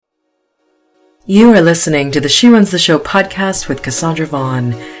You are listening to the She Runs the Show podcast with Cassandra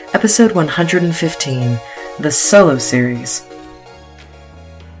Vaughn, episode 115, the solo series.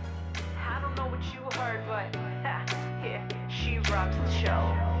 I don't know what you heard, but yeah, she rocks the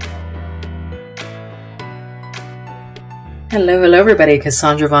show. Hello, everybody.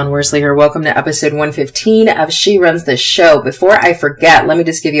 Cassandra Vaughn Worsley here. Welcome to episode 115 of She Runs the Show. Before I forget, let me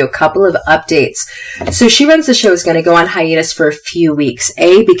just give you a couple of updates. So She Runs the Show is going to go on hiatus for a few weeks.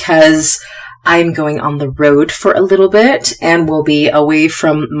 Because I'm going on the road for a little bit and will be away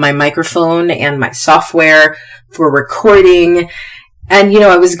from my microphone and my software for recording. And,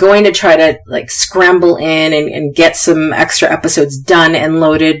 I was going to try to scramble in and get some extra episodes done and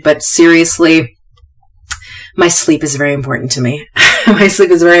loaded. But seriously, my sleep is very important to me. My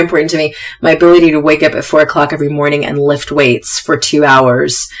sleep is very important to me. My ability to wake up at 4 o'clock every morning and lift weights for 2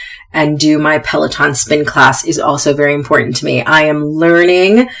 hours and do my Peloton spin class is also very important to me. I am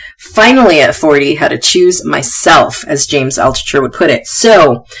learning, finally at 40, how to choose myself, as James Altucher would put it.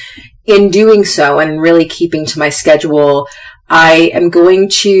 So, in doing so and really keeping to my schedule, I am going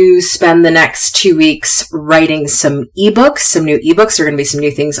to spend the next 2 weeks writing some ebooks, some new ebooks. There are going to be some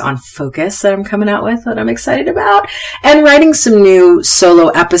new things on focus that I'm coming out with that I'm excited about, and writing some new solo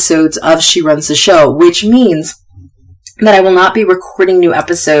episodes of She Runs the Show, which means that I will not be recording new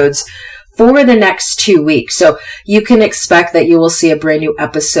episodes for the next 2 weeks. So you can expect that you will see a brand new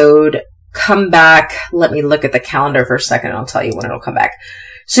episode come back. Let me look at the calendar for a second and I'll tell you when it'll come back.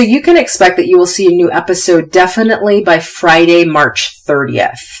 So you can expect that you will see a new episode definitely by Friday, March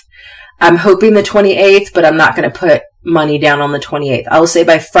 30th. I'm hoping the 28th, but I'm not going to put money down on the 28th. I will say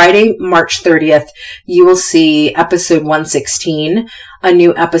by Friday, March 30th, you will see episode 116, a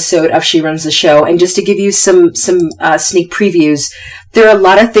new episode of She Runs the Show. And just to give you some sneak previews, there are a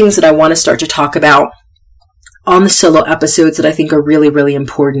lot of things that I want to start to talk about on the solo episodes that I think are really, really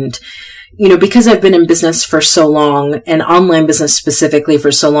important. Because I've been in business for so long, and online business specifically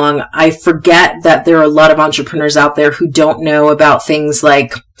for so long, I forget that there are a lot of entrepreneurs out there who don't know about things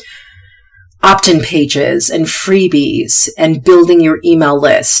like opt-in pages and freebies and building your email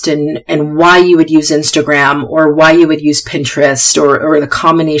list and why you would use Instagram or why you would use Pinterest or the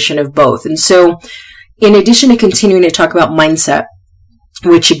combination of both. And so in addition to continuing to talk about mindset,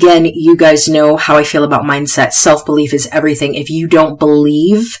 which again, you guys know how I feel about mindset, self-belief is everything. If you don't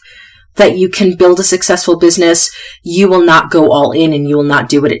believe that you can build a successful business, you will not go all in and you will not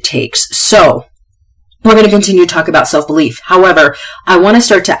do what it takes. So we're going to continue to talk about self-belief. However, I want to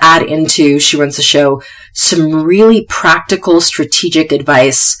start to add into She Runs the Show some really practical, strategic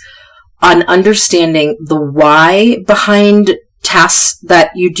advice on understanding the why behind tasks that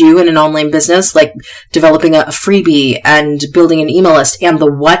you do in an online business, like developing a freebie and building an email list, and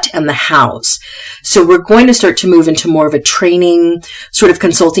the what and the hows. So we're going to start to move into more of a training sort of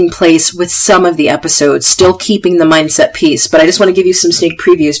consulting place with some of the episodes, still keeping the mindset piece. But I just want to give you some sneak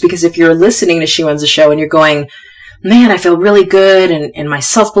previews, because if you're listening to She Runs the Show and you're going, man, I feel really good and my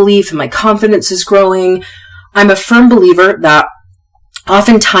self-belief and my confidence is growing, I'm a firm believer that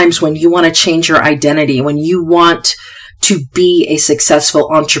oftentimes when you want to change your identity, when you want to be a successful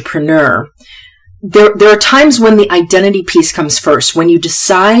entrepreneur, there are times when the identity piece comes first, when you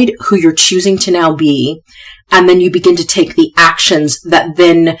decide who you're choosing to now be, and then you begin to take the actions that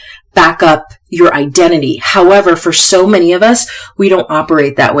then back up your identity. However, for so many of us, we don't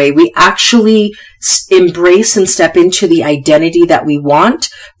operate that way. We actually embrace and step into the identity that we want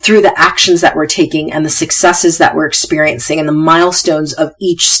through the actions that we're taking and the successes that we're experiencing and the milestones of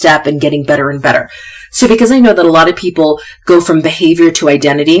each step and getting better and better. So because I know that a lot of people go from behavior to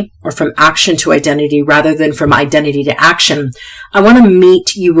identity or from action to identity rather than from identity to action, I want to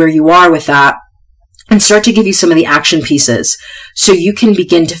meet you where you are with that and start to give you some of the action pieces so you can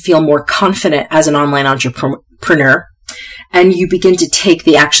begin to feel more confident as an online entrepreneur and you begin to take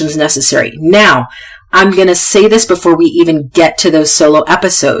the actions necessary. Now, I'm going to say this before we even get to those solo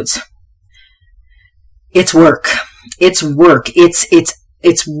episodes. It's work. It's work.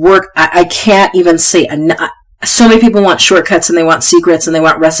 It's work. I can't even say enough. So many people want shortcuts and they want secrets and they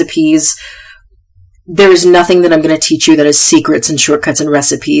want recipes. There is nothing that I'm going to teach you that is secrets and shortcuts and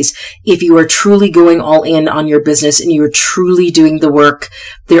recipes. If you are truly going all in on your business and you are truly doing the work,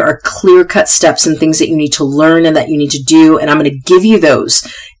 there are clear-cut steps and things that you need to learn and that you need to do. And I'm going to give you those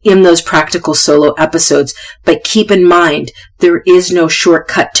in those practical solo episodes. But keep in mind, there is no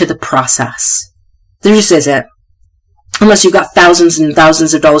shortcut to the process. There just isn't. Unless you've got thousands and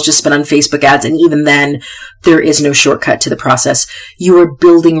thousands of dollars to spend on Facebook ads. And even then, there is no shortcut to the process. You are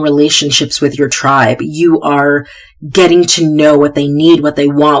building relationships with your tribe. You are getting to know what they need, what they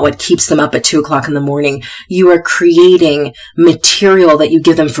want, what keeps them up at 2:00 in the morning. You are creating material that you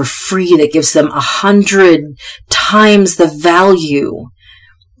give them for free that gives them 100 times the value.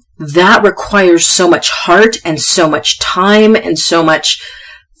 That requires so much heart and so much time and so much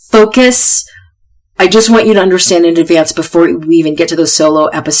focus. I just want you to understand in advance before we even get to those solo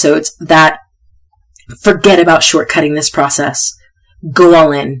episodes that forget about shortcutting this process. Go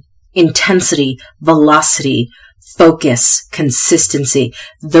all in. Intensity, velocity, focus, consistency.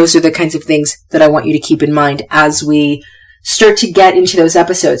 Those are the kinds of things that I want you to keep in mind as we start to get into those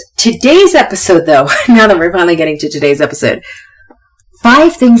episodes. Today's episode, though, now that we're finally getting to today's episode,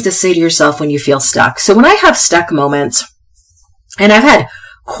 5 things to say to yourself when you feel stuck. So when I have stuck moments, and I've had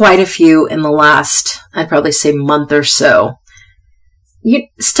quite a few in the last, I'd probably say month or so,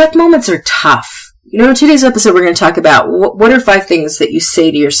 stuck moments are tough. In today's episode, we're going to talk about what are 5 things that you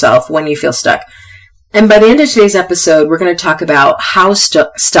say to yourself when you feel stuck. And by the end of today's episode, we're going to talk about how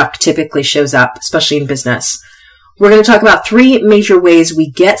stuck typically shows up, especially in business. We're going to talk about 3 major ways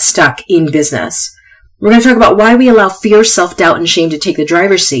we get stuck in business. We're going to talk about why we allow fear, self-doubt, and shame to take the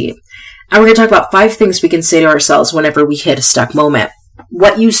driver's seat. And we're going to talk about 5 things we can say to ourselves whenever we hit a stuck moment.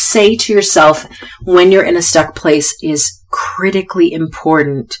 What you say to yourself when you're in a stuck place is critically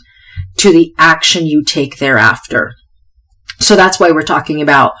important to the action you take thereafter. So that's why we're talking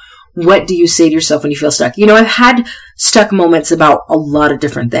about what do you say to yourself when you feel stuck. I've had stuck moments about a lot of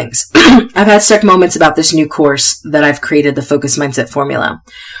different things. I've had stuck moments about this new course that I've created, the Focus Mindset Formula,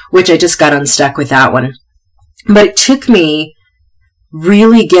 which I just got unstuck with that one. But it took me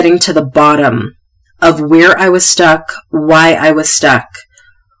really getting to the bottom of where I was stuck, why I was stuck,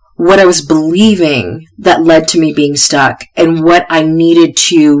 what I was believing that led to me being stuck, and what I needed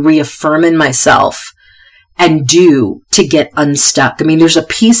to reaffirm in myself and do to get unstuck. There's a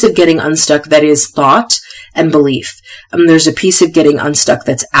piece of getting unstuck that is thought and belief. And there's a piece of getting unstuck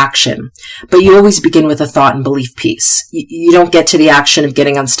that's action. But you always begin with a thought and belief piece. You don't get to the action of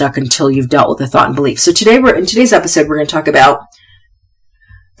getting unstuck until you've dealt with the thought and belief. So in today's episode, we're going to talk about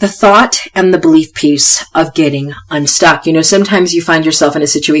the thought and the belief piece of getting unstuck. Sometimes you find yourself in a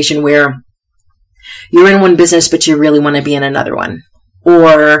situation where you're in one business, but you really want to be in another one.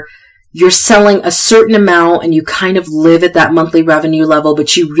 Or you're selling a certain amount and you kind of live at that monthly revenue level,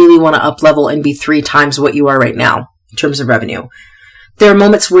 but you really want to up level and be 3 times what you are right now in terms of revenue. There are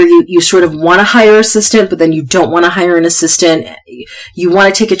moments where you sort of want to hire an assistant, but then you don't want to hire an assistant. You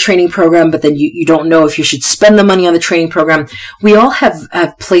want to take a training program, but then you don't know if you should spend the money on the training program. We all have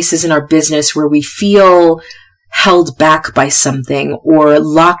places in our business where we feel held back by something or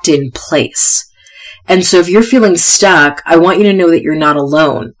locked in place. And so if you're feeling stuck, I want you to know that you're not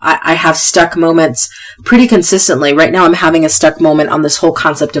alone. I have stuck moments pretty consistently. Right now I'm having a stuck moment on this whole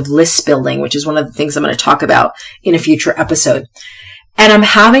concept of list building, which is one of the things I'm going to talk about in a future episode. And I'm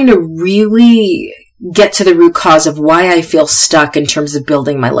having to really get to the root cause of why I feel stuck in terms of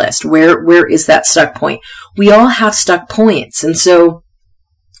building my list. Where is that stuck point? We all have stuck points. And so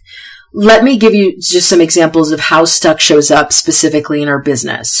let me give you just some examples of how stuck shows up specifically in our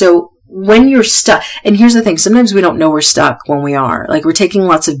business. So when you're stuck, and here's the thing, sometimes we don't know we're stuck when we are. Like we're taking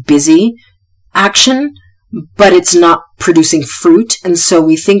lots of busy action, but it's not producing fruit. And so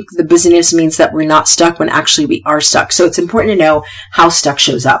we think the busyness means that we're not stuck when actually we are stuck. So it's important to know how stuck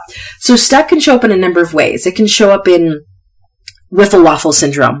shows up. So stuck can show up in a number of ways. It can show up in wiffle waffle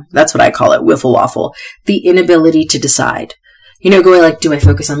syndrome. That's what I call it, wiffle waffle. The inability to decide. Going like, do I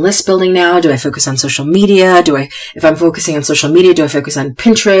focus on list building now? Do I focus on social media? If I'm focusing on social media, do I focus on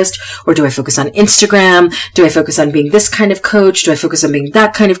Pinterest? Or do I focus on Instagram? Do I focus on being this kind of coach? Do I focus on being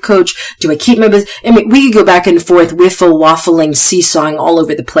that kind of coach? Do I keep my business? We could go back and forth, wiffle waffling, seesawing all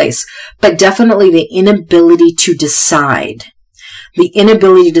over the place, but definitely the inability to decide. The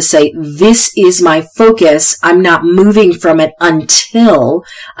inability to say, this is my focus. I'm not moving from it until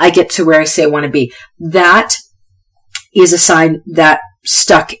I get to where I say I want to be. That is a sign that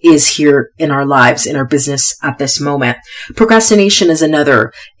stuck is here in our lives, in our business at this moment. Procrastination is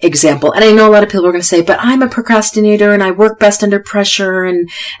another example. And I know a lot of people are going to say, but I'm a procrastinator and I work best under pressure and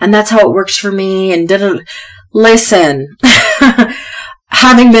that's how it works for me. And listen,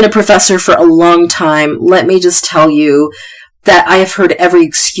 having been a professor for a long time, let me just tell you that I have heard every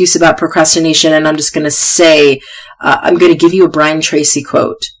excuse about procrastination. And I'm just going to say, I'm going to give you a Brian Tracy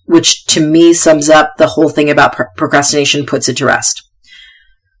quote, which to me sums up the whole thing about procrastination, puts it to rest.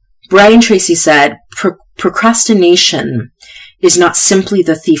 Brian Tracy said, procrastination is not simply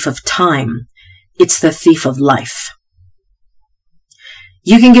the thief of time, it's the thief of life.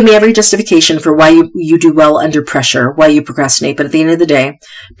 You can give me every justification for why you do well under pressure, why you procrastinate. But at the end of the day,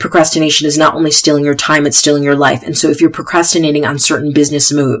 procrastination is not only stealing your time, it's stealing your life. And so if you're procrastinating on certain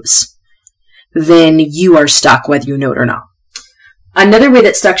business moves, then you are stuck whether you know it or not. Another way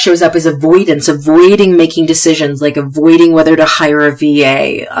that stuck shows up is avoidance, avoiding making decisions, like avoiding whether to hire a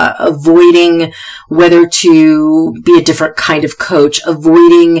VA, avoiding whether to be a different kind of coach,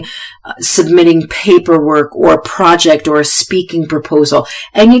 avoiding submitting paperwork or a project or a speaking proposal.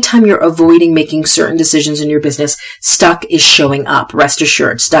 Anytime you're avoiding making certain decisions in your business, stuck is showing up. Rest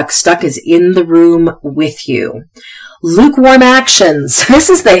assured, stuck is in the room with you. Lukewarm actions. This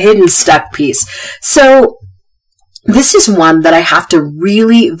is the hidden stuck piece. So this is one that I have to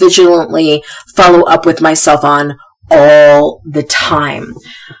really vigilantly follow up with myself on all the time.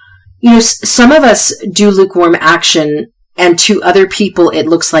 You know, some of us do lukewarm action, and to other people, it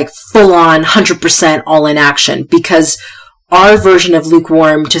looks like full on 100% all in action, because our version of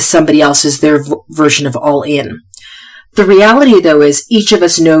lukewarm to somebody else is their version of all in. The reality, though, is each of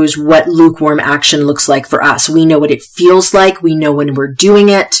us knows what lukewarm action looks like for us. We know what it feels like. We know when we're doing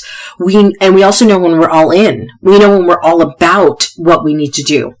it. And we also know when we're all in. We know when we're all about what we need to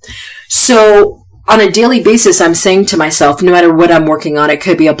do. So on a daily basis, I'm saying to myself, no matter what I'm working on, it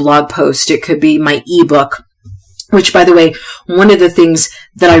could be a blog post, it could be my ebook, which, by the way, one of the things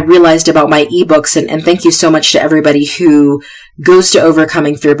that I realized about my ebooks, and thank you so much to everybody who goes to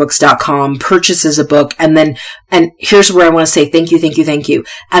overcomingfearbooks.com, purchases a book, and here's where I want to say thank you,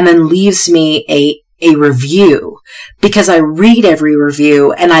 and then leaves me a review, because I read every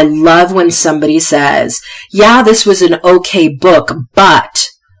review, and I love when somebody says, yeah, this was an okay book, but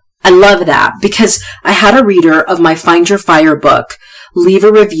I love that, because I had a reader of my Find Your Fire book leave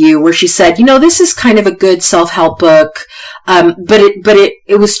a review where she said, you know, this is kind of a good self-help book, but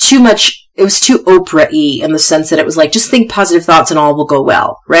it was too much, it was too Oprah-y in the sense that it was like, just think positive thoughts and all will go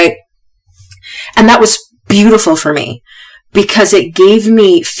well, right? And that was beautiful for me, because it gave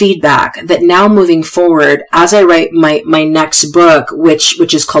me feedback that now moving forward, as I write my next book,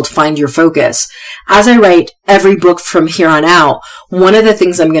 which is called Find Your Focus, as I write every book from here on out, one of the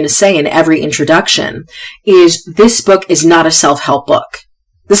things I'm going to say in every introduction is this book is not a self-help book.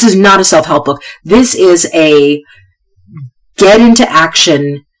 This is not a self-help book. This is a get into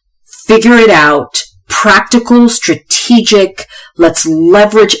action, figure it out, practical, strategic, let's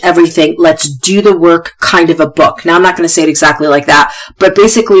leverage everything, let's do the work kind of a book. Now, I'm not going to say it exactly like that, but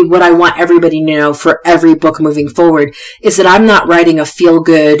basically what I want everybody to know for every book moving forward is that I'm not writing a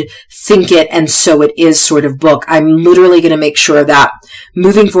feel-good, think it, and so it is sort of book. I'm literally going to make sure that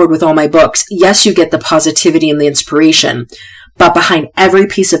moving forward with all my books, yes, you get the positivity and the inspiration, but behind every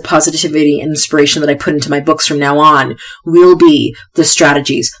piece of positivity and inspiration that I put into my books from now on will be the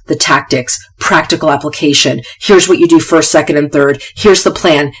strategies, the tactics, practical application. Here's what you do first, second, and third. Here's the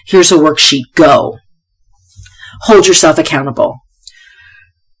plan. Here's a worksheet. Go. Hold yourself accountable.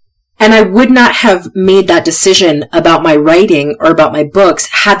 And I would not have made that decision about my writing or about my books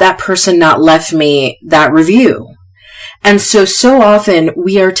had that person not left me that review. And so often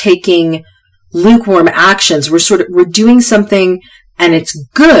we are taking lukewarm actions. We're doing something and it's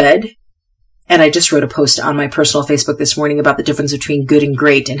good. And I just wrote a post on my personal Facebook this morning about the difference between good and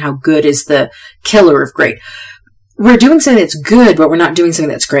great and how good is the killer of great. We're doing something that's good, but we're not doing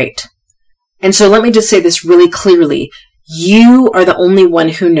something that's great. And so let me just say this really clearly. You are the only one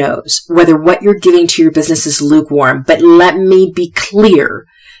who knows whether what you're giving to your business is lukewarm. But let me be clear.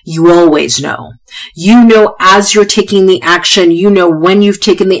 You always know. You know as you're taking the action. You know when you've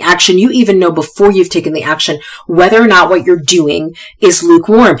taken the action. You even know before you've taken the action whether or not what you're doing is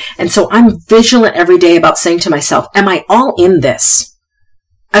lukewarm. And so I'm vigilant every day about saying to myself, am I all in this?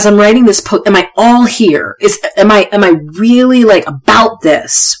 As I'm writing this post, am I all here? Am I really like about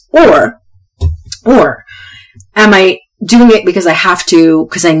this? Or am I doing it because I have to,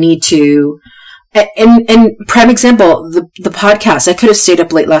 because I need to? And prime example, the podcast, I could have stayed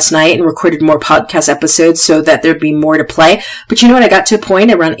up late last night and recorded more podcast episodes so that there'd be more to play. But you know what? I got to a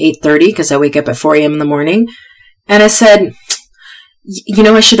point around 8:30 because I wake up at 4 a.m. in the morning. And I said, you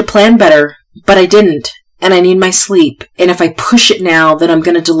know, I should have planned better, but I didn't. And I need my sleep. And if I push it now, then I'm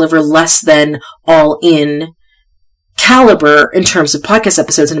going to deliver less than all in caliber in terms of podcast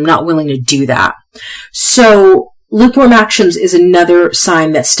episodes. And I'm not willing to do that. So lukewarm actions is another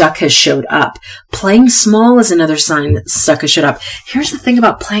sign that stuck has showed up. Playing small is another sign that stuck has showed up. Here's the thing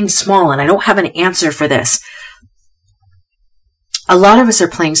about playing small, and I don't have an answer for this. A lot of us are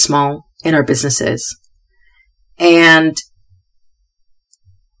playing small in our businesses. And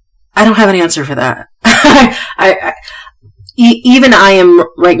I don't have an answer for that. even I am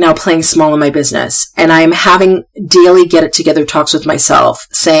right now playing small in my business, and I am having daily get it together talks with myself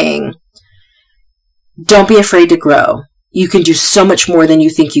saying, don't be afraid to grow. You can do so much more than you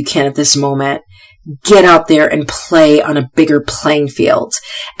think you can at this moment. Get out there and play on a bigger playing field.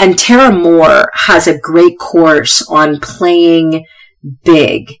 And Tara Moore has a great course on playing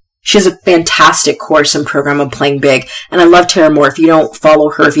big. She has a fantastic course and program on playing big. And I love Tara Moore. If you don't follow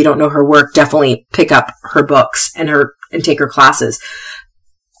her, if you don't know her work, definitely pick up her books and take her classes.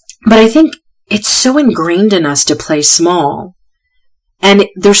 But I think it's so ingrained in us to play small. And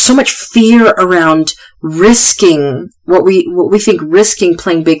there's so much fear around risking what we think risking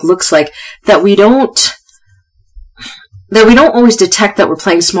playing big looks like that we don't always detect that we're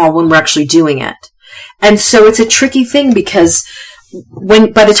playing small when we're actually doing it. And so it's a tricky thing because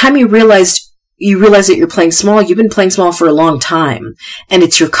by the time you realize that you're playing small, you've been playing small for a long time and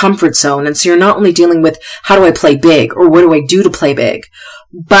it's your comfort zone. And so you're not only dealing with how do I play big or what do I do to play big,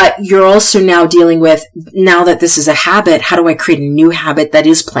 but you're also now dealing with, now that this is a habit, how do I create a new habit that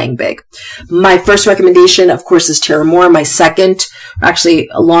is playing big? My first recommendation, of course, is Tara Moore. My second, actually,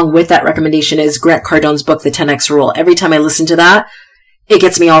 along with that recommendation, is Grant Cardone's book, The 10X Rule. Every time I listen to that, it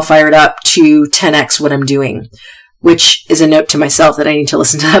gets me all fired up to 10X what I'm doing, which is a note to myself that I need to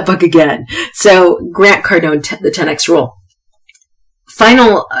listen to that book again. So Grant Cardone, The 10X Rule.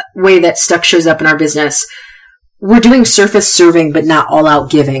 Final way that stuck shows up in our business, we're doing surface serving, but not all out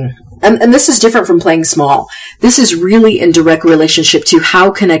giving. And this is different from playing small. This is really in direct relationship to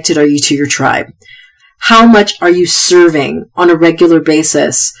how connected are you to your tribe? How much are you serving on a regular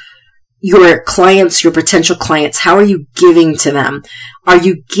basis your clients, your potential clients? How are you giving to them? Are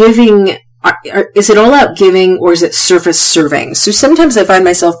you giving, is it all out giving or is it surface serving? So sometimes I find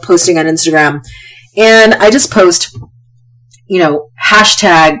myself posting on Instagram and I just post,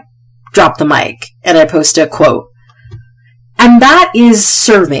 hashtag drop the mic, and I post a quote. And that is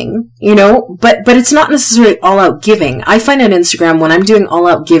serving, but it's not necessarily all out giving. I find on Instagram when I'm doing all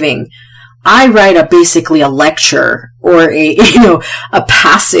out giving, I write basically a lecture or a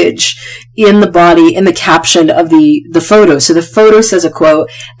passage in the body, in the caption of the photo. So the photo says a quote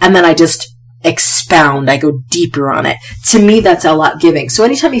and then I just expound. I go deeper on it. To me, that's all out giving. So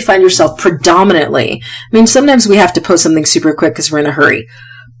anytime you find yourself predominantly, sometimes we have to post something super quick because we're in a hurry.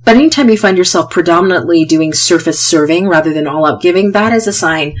 But anytime you find yourself predominantly doing surface serving rather than all out giving, that is a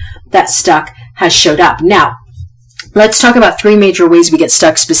sign that stuck has showed up. Now, let's talk about 3 major ways we get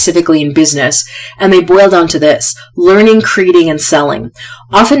stuck specifically in business. And they boil down to this: learning, creating, and selling.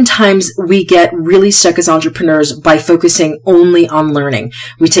 Oftentimes we get really stuck as entrepreneurs by focusing only on learning.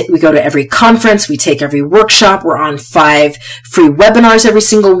 We go to every conference, we take every workshop, we're on 5 free webinars every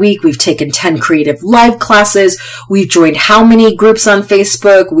single week, we've taken 10 creative live classes, we've joined how many groups on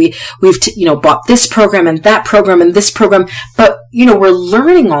Facebook, we've bought this program and that program and this program, but we're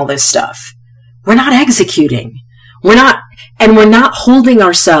learning all this stuff. We're not executing. We're not holding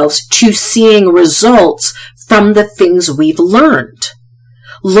ourselves to seeing results from the things we've learned.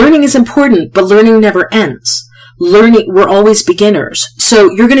 Learning is important, but learning never ends. We're always beginners. So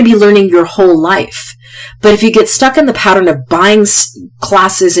you're going to be learning your whole life. But if you get stuck in the pattern of buying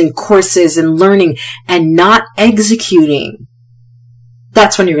classes and courses and learning and not executing,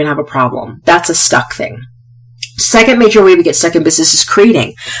 that's when you're going to have a problem. That's a stuck thing. Second major way we get stuck in business is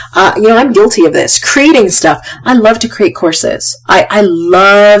creating. I'm guilty of this. Creating stuff. I love to create courses. I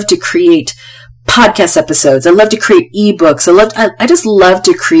love to create podcast episodes. I love to create ebooks. I just love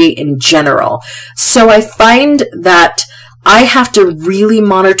to create in general. So I find that I have to really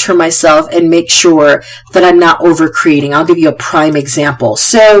monitor myself and make sure that I'm not over creating. I'll give you a prime example.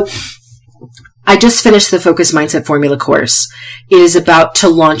 So I just finished the Focus Mindset Formula course. It is about to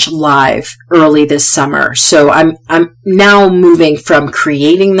launch live early this summer. So I'm now moving from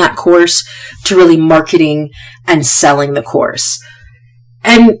creating that course to really marketing and selling the course.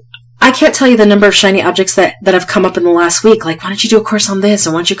 And I can't tell you the number of shiny objects that have come up in the last week. Like, why don't you do a course on this?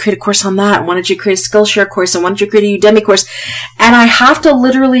 And why don't you create a course on that? And why don't you create a Skillshare course? And why don't you create a Udemy course? And I have to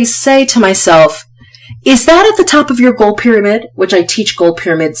literally say to myself, is that at the top of your goal pyramid? Which I teach goal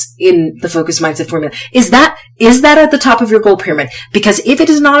pyramids in the Focus Mindset Formula. Is that at the top of your goal pyramid? Because if it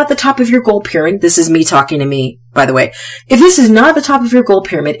is not at the top of your goal pyramid, this is me talking to me, by the way. If this is not at the top of your goal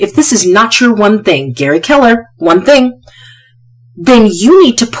pyramid, if this is not your one thing, Gary Keller, one thing, then you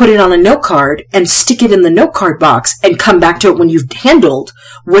need to put it on a note card and stick it in the note card box and come back to it when you've handled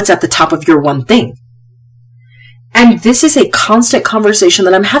what's at the top of your one thing. And this is a constant conversation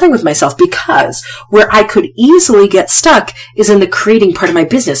that I'm having with myself, because where I could easily get stuck is in the creating part of my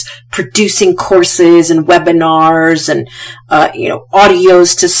business, producing courses and webinars and,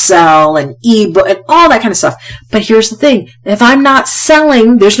 audios to sell and ebook and all that kind of stuff. But here's the thing. If I'm not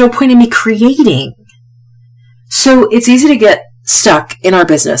selling, there's no point in me creating. So it's easy to get stuck in our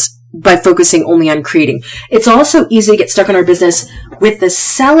business by focusing only on creating. It's also easy to get stuck in our business with the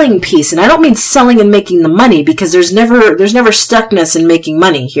selling piece. And I don't mean selling and making the money, because there's never stuckness in making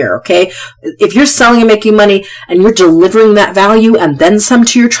money here, okay? If you're selling and making money and you're delivering that value and then some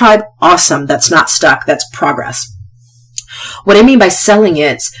to your tribe, awesome. That's not stuck. That's progress. What I mean by selling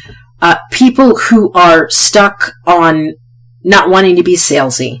is people who are stuck on not wanting to be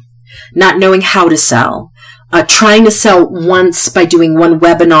salesy, not knowing how to sell, trying to sell once by doing one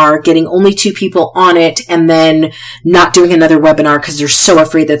webinar, getting only 2 people on it, and then not doing another webinar because they're so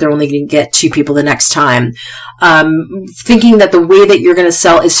afraid that they're only going to get 2 people the next time. Thinking that the way that you're going to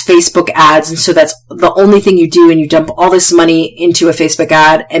sell is Facebook ads, and so that's the only thing you do, and you dump all this money into a Facebook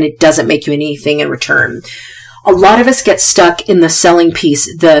ad, and it doesn't make you anything in return. A lot of us get stuck in the selling piece,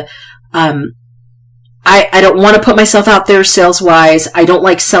 I don't want to put myself out there sales-wise. I don't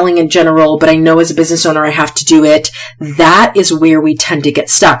like selling in general, but I know as a business owner I have to do it. That is where we tend to get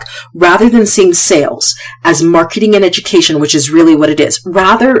stuck. Rather than seeing sales as marketing and education, which is really what it is,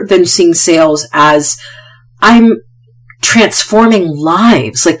 rather than seeing sales as I'm transforming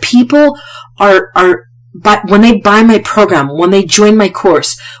lives. Like, people but when they buy my program, when they join my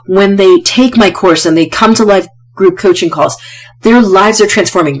course, when they take my course and they come to live group coaching calls, their lives are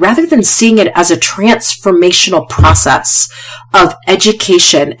transforming. Rather than seeing it as a transformational process of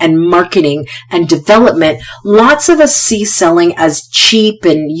education and marketing and development, lots of us see selling as cheap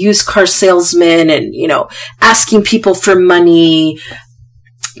and used car salesmen and, asking people for money.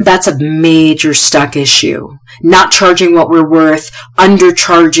 That's a major stuck issue. Not charging what we're worth,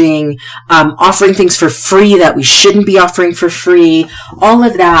 undercharging, offering things for free that we shouldn't be offering for free. All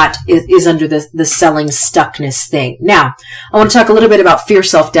of that is under the selling stuckness thing. Now, I want to talk a little bit about fear,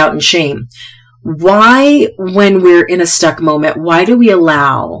 self-doubt, and shame. Why, when we're in a stuck moment, why do we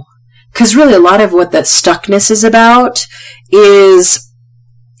allow? Because really a lot of what that stuckness is about is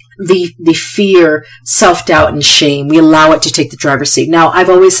the fear, self-doubt, and shame. We allow it to take the driver's seat. Now, I've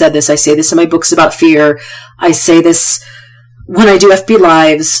always said this. I say this in my books about fear. I say this when I do FB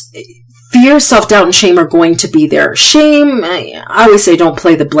Lives. Fear, self-doubt, and shame are going to be there. Shame, I always say don't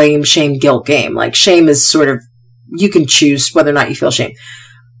play the blame, shame, guilt game. Like, shame is sort of, you can choose whether or not you feel shame.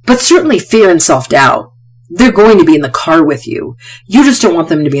 But certainly fear and self-doubt, they're going to be in the car with you. You just don't want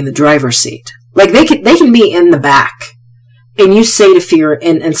them to be in the driver's seat. Like, they can be in the back. And you say to fear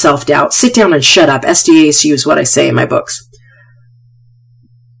and self-doubt, sit down and shut up. SDASU is what I say in my books.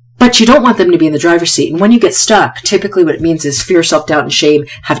 But you don't want them to be in the driver's seat. And when you get stuck, typically what it means is fear, self-doubt, and shame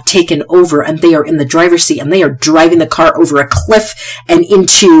have taken over, and they are in the driver's seat, and they are driving the car over a cliff and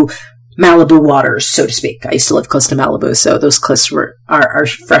into Malibu waters, so to speak. I used to live close to Malibu, so those cliffs are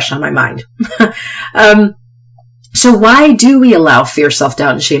fresh on my mind. So why do we allow fear,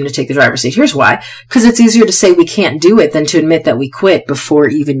 self-doubt, and shame to take the driver's seat? Here's why. Because it's easier to say we can't do it than to admit that we quit before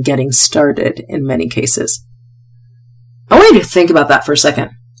even getting started in many cases. I want you to think about that for a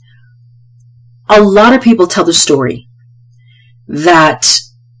second. A lot of people tell the story that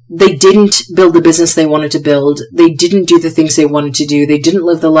they didn't build the business they wanted to build. They didn't do the things they wanted to do. They didn't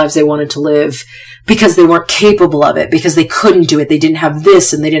live the lives they wanted to live because they weren't capable of it, because they couldn't do it. They didn't have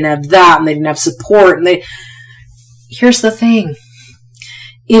this, and they didn't have that, and they didn't have support, and Here's the thing.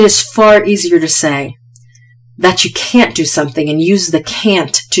 It is far easier to say that you can't do something and use the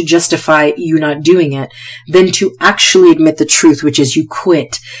can't to justify you not doing it than to actually admit the truth, which is you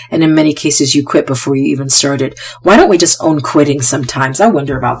quit. And in many cases, you quit before you even started. Why don't we just own quitting sometimes? I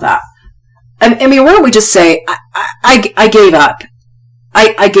wonder about that. I mean, why don't we just say, I gave up.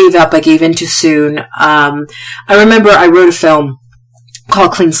 I gave up. I gave in too soon. I remember I wrote a film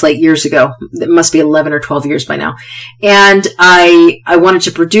called Clean Slate years ago. It must be 11 or 12 years by now. And I wanted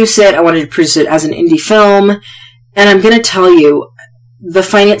to produce it. I wanted to produce it as an indie film. And I'm going to tell you, the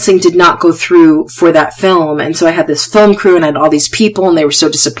financing did not go through for that film. And so I had this film crew and I had all these people, and they were so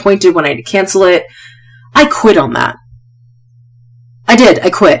disappointed when I had to cancel it. I quit on that. I did. I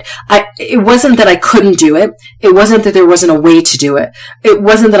quit. It wasn't that I couldn't do it. It wasn't that there wasn't a way to do it. It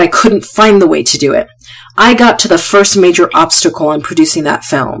wasn't that I couldn't find the way to do it. I got to the first major obstacle on producing that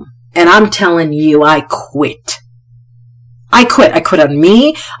film, and I'm telling you, I quit. I quit. I quit on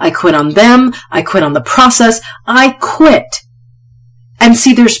me. I quit on them. I quit on the process. I quit. And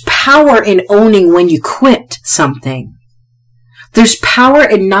see, there's power in owning when you quit something. There's power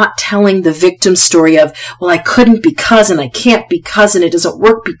in not telling the victim story of, well, I couldn't because, and I can't because, and it doesn't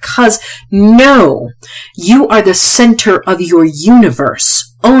work because. No, you are the center of your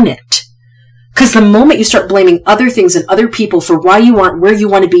universe. Own it. Because the moment you start blaming other things and other people for why you aren't where you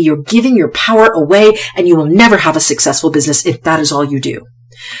want to be, you're giving your power away, and you will never have a successful business if that is all you do.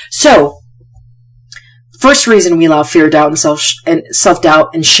 So, first reason we allow fear, doubt, and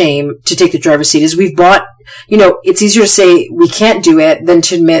self-doubt and shame to take the driver's seat is we've bought, it's easier to say we can't do it than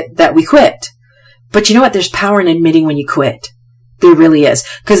to admit that we quit. But you know what? There's power in admitting when you quit. There really is.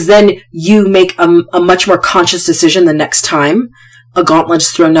 Because then you make a much more conscious decision the next time a gauntlet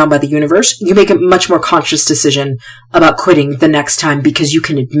is thrown down by the universe. You make a much more conscious decision about quitting the next time because you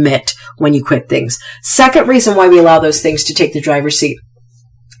can admit when you quit things. Second reason why we allow those things to take the driver's seat.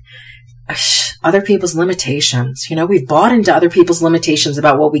 Other people's limitations. We've bought into other people's limitations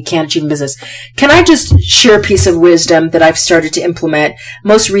about what we can't achieve in business. Can I just share a piece of wisdom that I've started to implement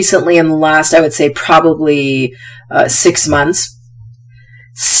most recently in the last, I would say, probably 6 months?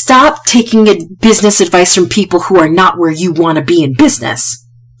 Stop taking business advice from people who are not where you want to be in business.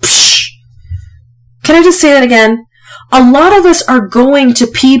 Psh. Can I just say that again? A lot of us are going to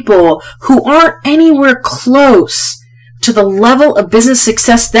people who aren't anywhere close to the level of business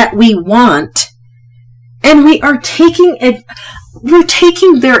success that we want, and we're taking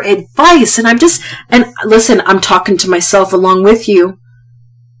their advice. And listen, I'm talking to myself along with you.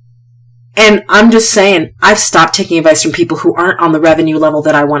 And I'm just saying, I've stopped taking advice from people who aren't on the revenue level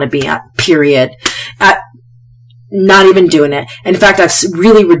that I want to be at, period. Not even doing it. In fact, I've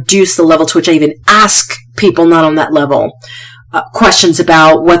really reduced the level to which I even ask people not on that level questions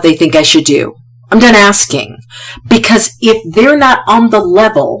about what they think I should do. I'm done asking. Because if they're not on the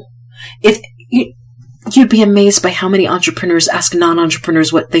level, you'd be amazed by how many entrepreneurs ask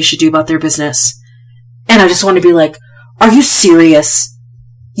non-entrepreneurs what they should do about their business. And I just want to be like, are you serious?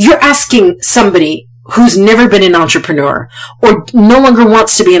 You're asking somebody who's never been an entrepreneur or no longer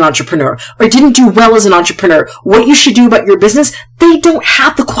wants to be an entrepreneur or didn't do well as an entrepreneur what you should do about your business. They don't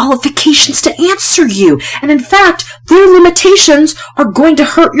have the qualifications to answer you. And in fact, their limitations are going to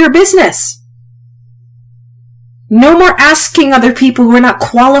hurt your business. No more asking other people who are not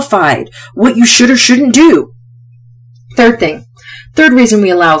qualified what you should or shouldn't do. Third reason we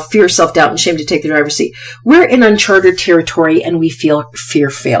allow fear, self-doubt, and shame to take the driver's seat. We're in uncharted territory and we fear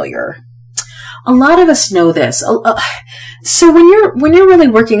failure. A lot of us know this. So when you're really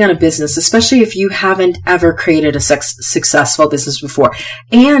working on a business, especially if you haven't ever created a successful business before,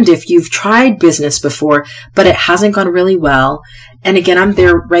 and if you've tried business before, but it hasn't gone really well, and again, I'm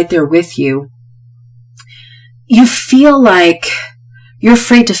right there with you, you feel like you're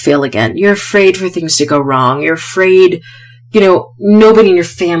afraid to fail again. You're afraid for things to go wrong. You're afraid, nobody in your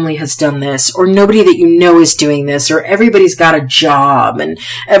family has done this, or nobody that you know is doing this, or everybody's got a job and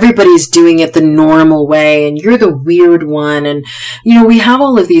everybody's doing it the normal way and you're the weird one. And, we have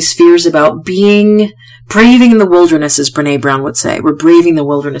all of these fears about braving the wilderness, as Brene Brown would say. We're braving the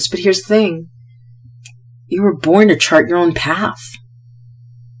wilderness. But here's the thing. You were born to chart your own path.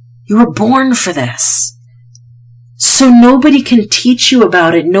 You were born for this. So nobody can teach you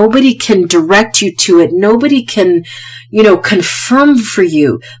about it. Nobody can direct you to it. Nobody can, confirm for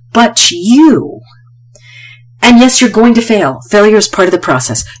you, but you. And yes, you're going to fail. Failure is part of the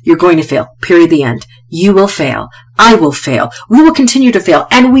process. You're going to fail. Period. The end. You will fail. I will fail. We will continue to fail.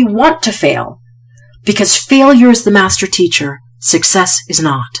 And we want to fail. Because failure is the master teacher. Success is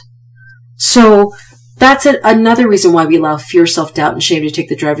not. So that's another reason why we allow fear, self-doubt, and shame to take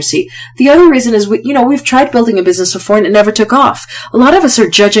the driver's seat. The other reason is, we've tried building a business before and it never took off. A lot of us are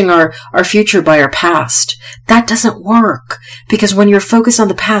judging our future by our past. That doesn't work. Because when you're focused on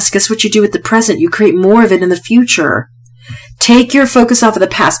the past, guess what you do with the present? You create more of it in the future. Take your focus off of the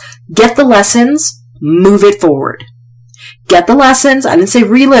past. Get the lessons, move it forward. Get the lessons. I didn't say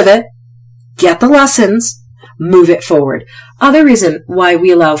relive it. Get the lessons. Move it forward. Other reason why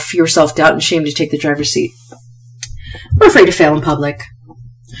we allow fear, self-doubt, and shame to take the driver's seat. We're afraid to fail in public.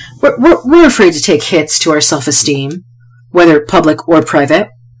 We're afraid to take hits to our self-esteem, whether public or private.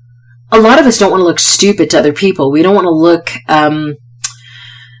 A lot of us don't want to look stupid to other people. We don't want to look,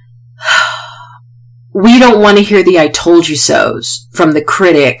 we don't want to hear the I told you so's from the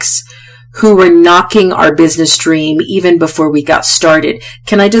critics who were knocking our business dream even before we got started.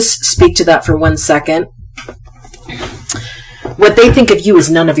 Can I just speak to that for 1 second? What they think of you is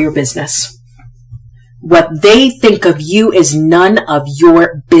none of your business. What they think of you is none of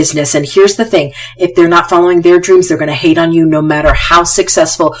your business. And here's the thing. If they're not following their dreams, they're going to hate on you no matter how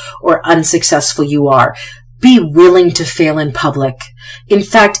successful or unsuccessful you are. Be willing to fail in public. In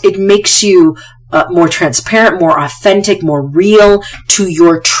fact, it makes you more transparent, more authentic, more real to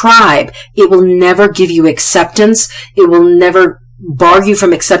your tribe. It will never give you acceptance. It will never bar you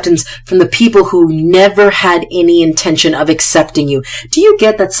from acceptance from the people who never had any intention of accepting you. Do you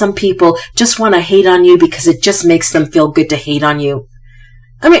get that some people just want to hate on you because it just makes them feel good to hate on you?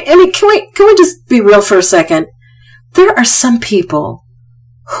 I mean, can we just be real for a second? There are some people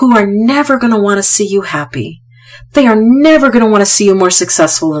who are never going to want to see you happy. They are never going to want to see you more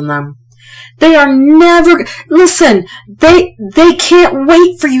successful than them. They are never, listen, they can't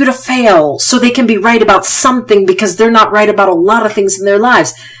wait for you to fail so they can be right about something because they're not right about a lot of things in their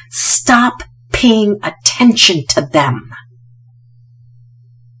lives. Stop paying attention to them.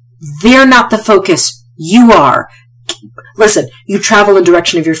 They're not the focus. You are. Listen, you travel in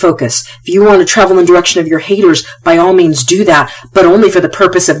direction of your focus. If you want to travel in direction of your haters, by all means do that, but only for the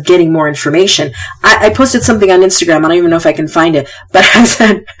purpose of getting more information. I posted something on Instagram. I don't even know if I can find it, but I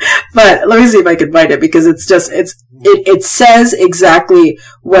said, but let me see if I can find it because it says exactly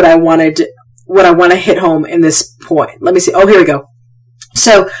what I want to hit home in this point. Let me see. Oh, here we go.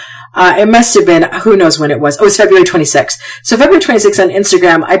 So, it must have been, who knows when it was. Oh, it's February 26th. So February 26th on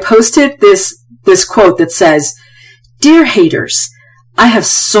Instagram, I posted this quote that says, "Dear haters, I have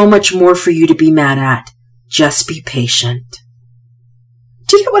so much more for you to be mad at. Just be patient."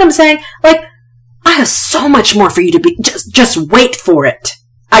 Do you get what I'm saying? Like, I have so much more for you to be, just wait for it.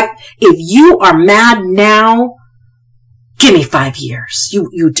 If you are mad now, give me 5 years.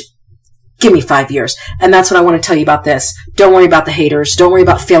 Give me 5 years. And that's what I want to tell you about this. Don't worry about the haters. Don't worry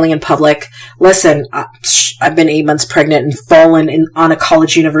about failing in public. Listen, I've been 8 months pregnant and fallen on a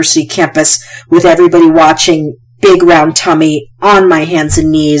college university campus with everybody watching, big round tummy, on my hands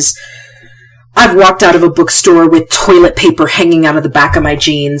and knees. I've walked out of a bookstore with toilet paper hanging out of the back of my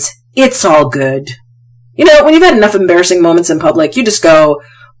jeans. It's all good. You know, when you've had enough embarrassing moments in public, you just go,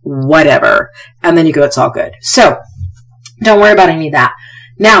 whatever. And then you go, it's all good. So, don't worry about any of that.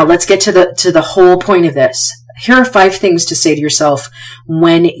 Now, let's get to the whole point of this. Here are 5 things to say to yourself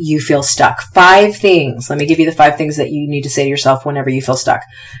when you feel stuck. 5 things. Let me give you the 5 things that you need to say to yourself whenever you feel stuck.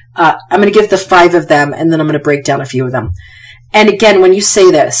 I'm going to give the 5 of them, and then I'm going to break down a few of them. And again, when you say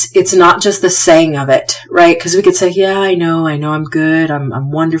this, it's not just the saying of it, right? Because we could say, yeah, I know, I'm good,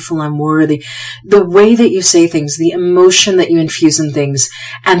 I'm wonderful, I'm worthy. The way that you say things, the emotion that you infuse in things,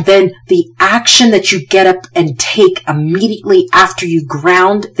 and then the action that you get up and take immediately after you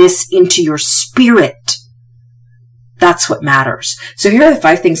ground this into your spirit. That's what matters. So here are the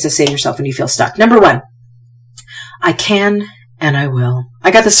 5 things to say to yourself when you feel stuck. Number 1, I can and I will.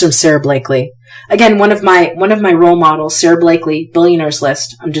 I got this from Sarah Blakely. Again, one of my role models, Sarah Blakely, Billionaires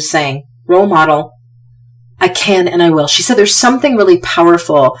List. I'm just saying, role model. I can and I will. She said there's something really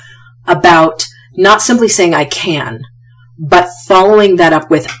powerful about not simply saying I can, but following that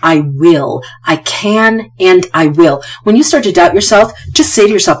up with I will. I can and I will. When you start to doubt yourself, just say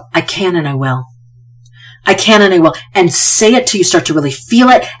to yourself, I can and I will. I can and I will. And say it till you start to really feel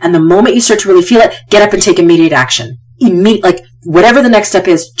it. And the moment you start to really feel it, get up and take immediate action. Like whatever the next step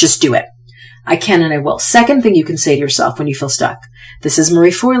is, just do it. I can and I will. Second thing you can say to yourself when you feel stuck. This is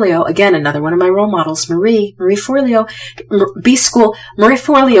Marie Forleo. Again, another one of my role models. Marie Forleo. B-School. Marie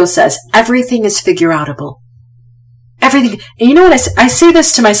Forleo says, everything is figure-outable. Everything. And you know what? I say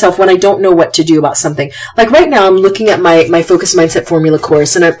this to myself when I don't know what to do about something. Like right now, I'm looking at my Focus Mindset Formula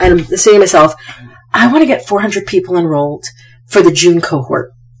course, and I'm saying to myself, I want to get 400 people enrolled for the June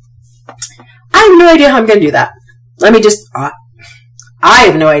cohort. I have no idea how I'm going to do that. Let me just, I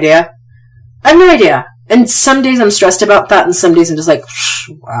have no idea. I have no idea. And some days I'm stressed about that, and some days I'm just like,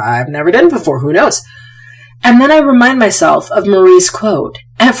 I've never done it before. Who knows? And then I remind myself of Marie's quote,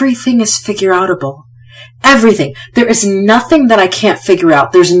 everything is figure-outable. Everything. There is nothing that I can't figure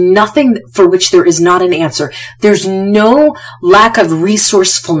out. There's nothing for which there is not an answer. There's no lack of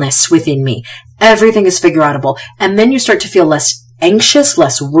resourcefulness within me. Everything is figure-outable. And then you start to feel less anxious,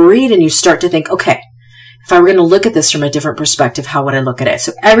 less worried, and you start to think, okay, if I were going to look at this from a different perspective, how would I look at it?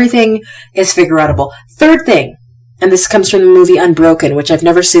 So everything is figure-outable. Third thing, and this comes from the movie Unbroken, which I've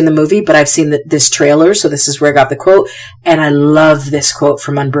never seen the movie, but I've seen this trailer, so this is where I got the quote, and I love this quote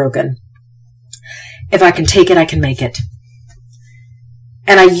from Unbroken. If I can take it, I can make it.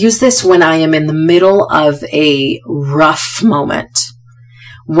 And I use this when I am in the middle of a rough moment.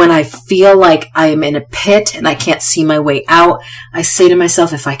 When I feel like I am in a pit and I can't see my way out, I say to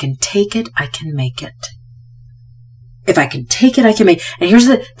myself, if I can take it, I can make it. If I can take it, I can make it.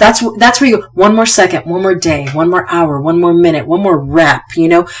 And that's where you go, one more second, one more day, one more hour, one more minute, one more rep,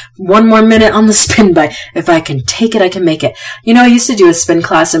 one more minute on the spin bike. If I can take it, I can make it. I used to do a spin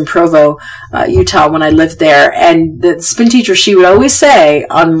class in Provo, Utah when I lived there, and the spin teacher, she would always say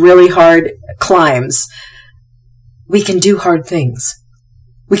on really hard climbs, we can do hard things.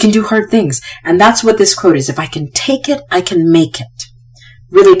 We can do hard things. And that's what this quote is. If I can take it, I can make it.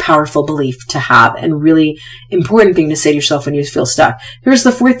 Really powerful belief to have and really important thing to say to yourself when you feel stuck. Here's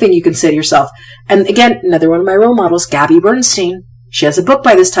the fourth thing you can say to yourself. And again, another one of my role models, Gabby Bernstein. She has a book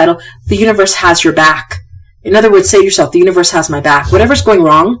by this title, The Universe Has Your Back. In other words, say to yourself, the universe has my back. Whatever's going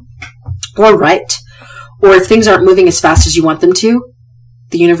wrong or right, or if things aren't moving as fast as you want them to,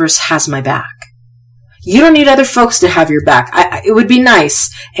 the universe has my back. You don't need other folks to have your back. It would be nice,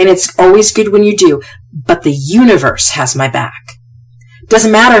 and it's always good when you do, but the universe has my back.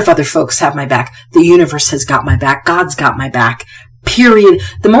 Doesn't matter if other folks have my back. The universe has got my back. God's got my back. Period.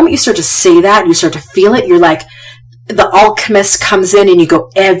 The moment you start to say that, you start to feel it, you're like, the alchemist comes in and you go,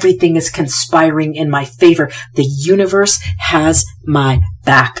 everything is conspiring in my favor. The universe has my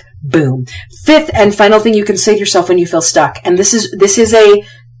back. Boom. Fifth and final thing you can say to yourself when you feel stuck. And this is a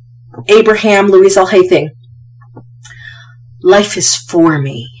Abraham Louise L. Hay thing. Life is for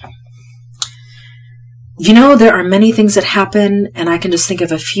me. You know, there are many things that happen, and I can just think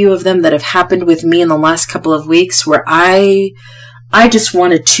of a few of them that have happened with me in the last couple of weeks where I just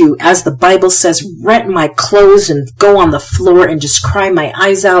wanted to, as the Bible says, rent my clothes and go on the floor and just cry my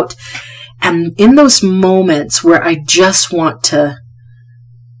eyes out. And in those moments where I just want to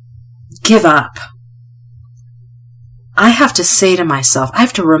give up, I have to say to myself, I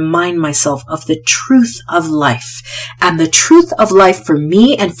have to remind myself of the truth of life. And the truth of life for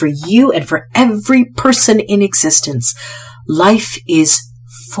me and for you and for every person in existence. Life is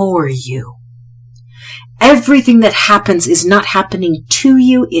for you. Everything that happens is not happening to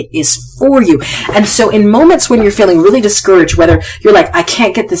you, it is for you. And so in moments when you're feeling really discouraged, whether you're like, I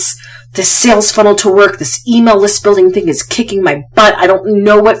can't get this sales funnel to work, this email list building thing is kicking my butt, I don't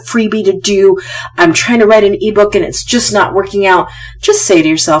know what freebie to do, I'm trying to write an ebook and it's just not working out, just say to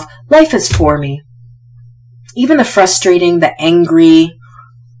yourself, life is for me. Even the frustrating, the angry,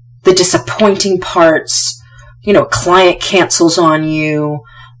 the disappointing parts, client cancels on you,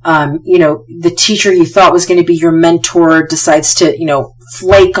 the teacher you thought was going to be your mentor decides to,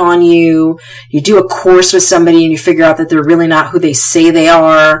 flake on you. You do a course with somebody and you figure out that they're really not who they say they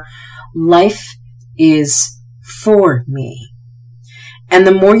are. Life is for me. And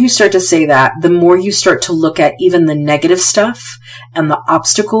the more you start to say that, the more you start to look at even the negative stuff and the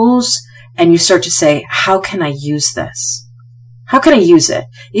obstacles, and you start to say, how can I use this? How can I use it?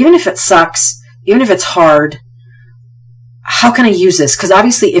 Even if it sucks, even if it's hard, how can I use this? Because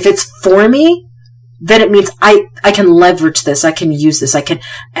obviously if it's for me, then it means I can leverage this. I can use this. I can,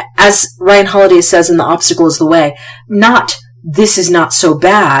 as Ryan Holiday says in The Obstacle is the Way, not this is not so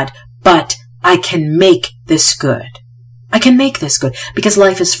bad, but I can make this good. I can make this good because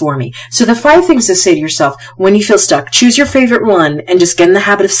life is for me. So the 5 things to say to yourself when you feel stuck, choose your favorite one and just get in the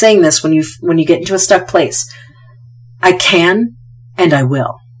habit of saying this when you get into a stuck place. I can and I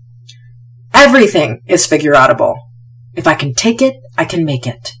will. Everything is figure-outable. If I can take it, I can make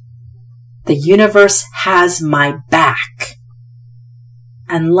it. The universe has my back.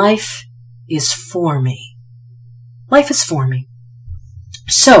 And life is for me. Life is for me.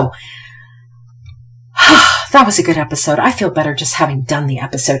 So, that was a good episode. I feel better just having done the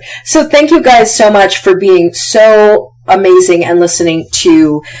episode. So thank you guys so much for being so amazing and listening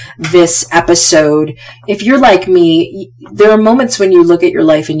to this episode. If you're like me, there are moments when you look at your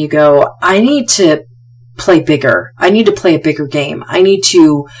life and you go, I need to play bigger. I need to play a bigger game. I need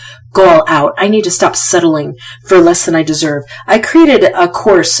to go all out. I need to stop settling for less than I deserve. I created a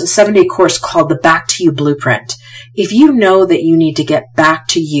course, a 7-day course called the Back to You Blueprint. If you know that you need to get back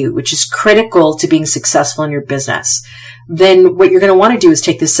to you, which is critical to being successful in your business, then what you're going to want to do is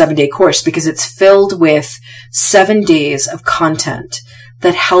take this 7-day course because it's filled with 7 days of content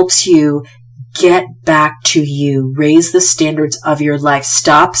that helps you get back to you, raise the standards of your life,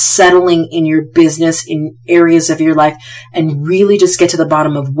 stop settling in your business, in areas of your life, and really just get to the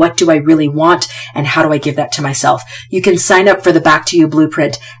bottom of what do I really want and how do I give that to myself. You can sign up for the Back to You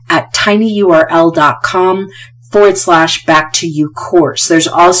Blueprint at tinyurl.com/Back to You course. There's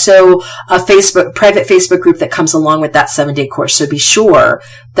also a private Facebook group that comes along with that 7-day course. So be sure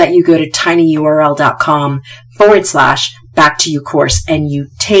that you go to tinyurl.com/Back to You course and you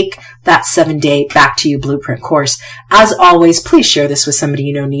take that 7-day Back to You Blueprint course. As always, please share this with somebody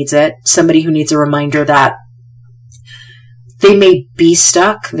you know needs it. Somebody who needs a reminder that they may be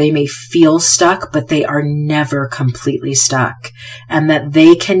stuck, they may feel stuck, but they are never completely stuck, and that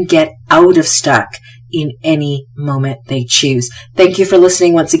they can get out of stuck in any moment they choose. Thank you for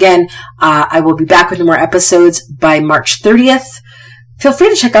listening once again. I will be back with more episodes by March 30th. feel free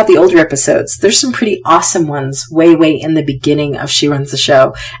to check out the older episodes. There's some pretty awesome ones way in the beginning of She Runs the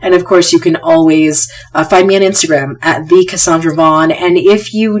Show. And of course, you can always find me on Instagram at @TheCassandraVaughn. And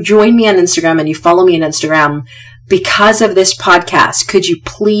if you join me on Instagram and you follow me on Instagram because of this podcast, could you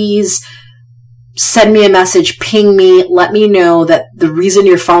please send me a message, ping me, let me know that the reason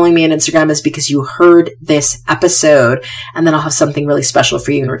you're following me on Instagram is because you heard this episode, and then I'll have something really special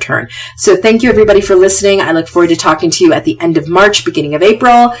for you in return. So thank you everybody for listening. I look forward to talking to you at the end of March, beginning of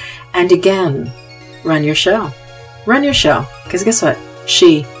April. And again, run your show. Run your show. Because guess what?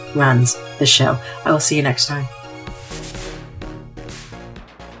 She runs the show. I will see you next time.